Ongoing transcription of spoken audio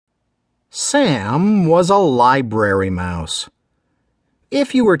Sam was a library mouse.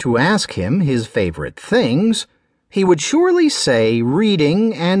 If you were to ask him his favorite things, he would surely say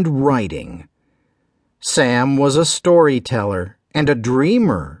reading and writing. Sam was a storyteller and a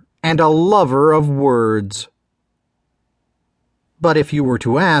dreamer and a lover of words. But if you were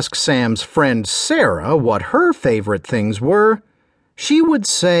to ask Sam's friend Sarah what her favorite things were, she would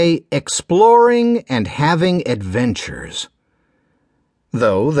say exploring and having adventures.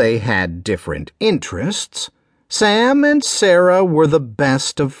 Though they had different interests, Sam and Sarah were the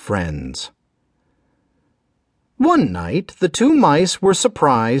best of friends. One night, the two mice were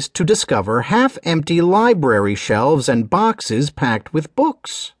surprised to discover half-empty library shelves and boxes packed with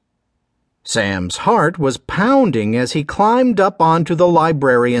books. Sam's heart was pounding as he climbed up onto the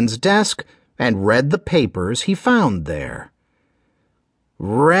librarian's desk and read the papers he found there.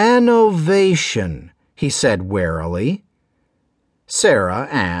 "Renovation," he said warily. Sarah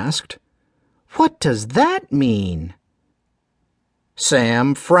asked, "What does that mean?"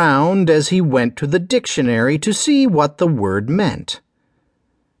 Sam frowned as he went to the dictionary to see what the word meant.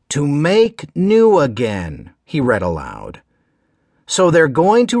 "To make new again," he read aloud. "So they're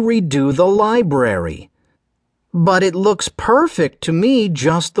going to redo the library. But it looks perfect to me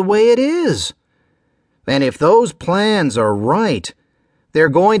just the way it is. And if those plans are right, they're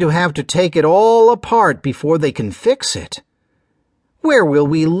going to have to take it all apart before they can fix it. Where will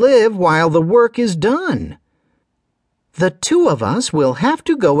we live while the work is done?" "The two of us will have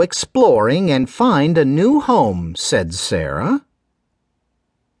to go exploring and find a new home," said Sarah.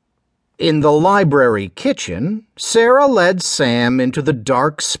 In the library kitchen, Sarah led Sam into the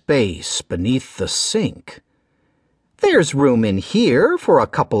dark space beneath the sink. "There's room in here for a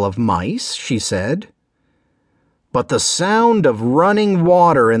couple of mice," she said. But the sound of running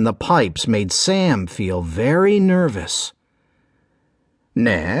water in the pipes made Sam feel very nervous.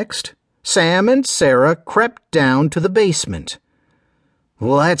 Next, Sam and Sarah crept down to the basement.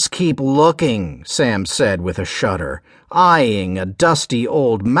 "Let's keep looking," Sam said with a shudder, eyeing a dusty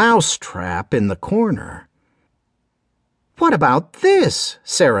old mouse trap in the corner. "What about this?"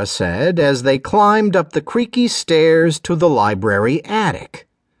 Sarah said as they climbed up the creaky stairs to the library attic.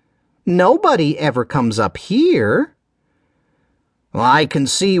 "Nobody ever comes up here." "I can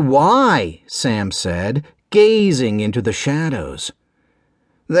see why," Sam said, gazing into the shadows.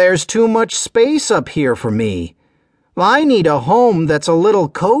 "There's too much space up here for me. I need a home that's a little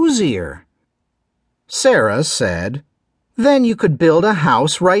cozier." Sarah said, "Then you could build a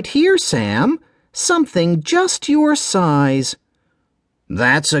house right here, Sam. Something just your size."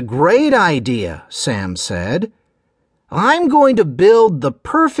 "That's a great idea," Sam said. "I'm going to build the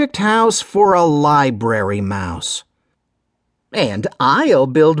perfect house for a library mouse." "And I'll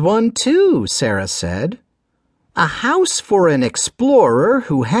build one too," Sarah said. "A house for an explorer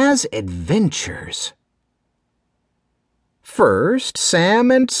who has adventures." First,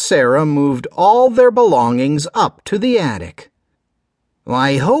 Sam and Sarah moved all their belongings up to the attic.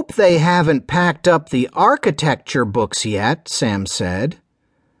 "I hope they haven't packed up the architecture books yet," Sam said.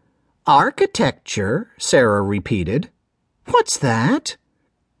 "Architecture?" Sarah repeated. "What's that?"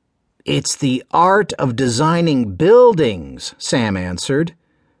 "It's the art of designing buildings," Sam answered.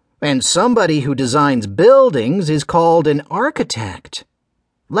 "And somebody who designs buildings is called an architect.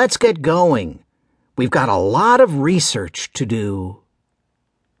 Let's get going. We've got a lot of research to do."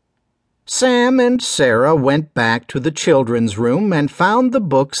 Sam and Sarah went back to the children's room and found the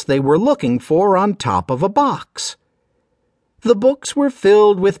books they were looking for on top of a box. The books were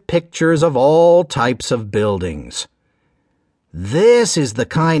filled with pictures of all types of buildings. "This is the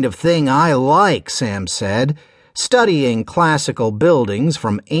kind of thing I like," Sam said, studying classical buildings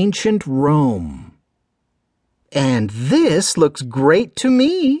from ancient Rome. "And this looks great to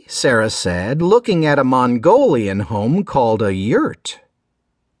me," Sarah said, looking at a Mongolian home called a yurt.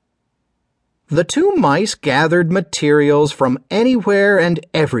 The two mice gathered materials from anywhere and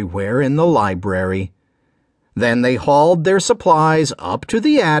everywhere in the library. Then they hauled their supplies up to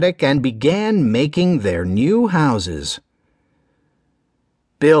the attic and began making their new houses.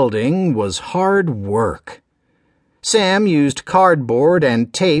 Building was hard work. Sam used cardboard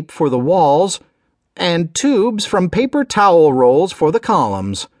and tape for the walls, and tubes from paper towel rolls for the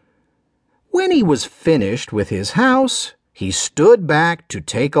columns. When he was finished with his house, he stood back to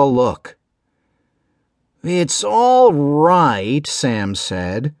take a look. "It's all right," Sam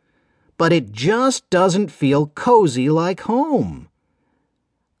said, "but it just doesn't feel cozy like home."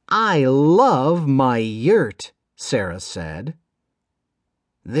 "I love my yurt," Sarah said.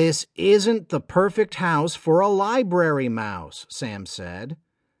 "This isn't the perfect house for a library mouse," Sam said.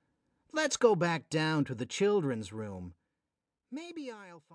 "Let's go back down to the children's room. Maybe I'll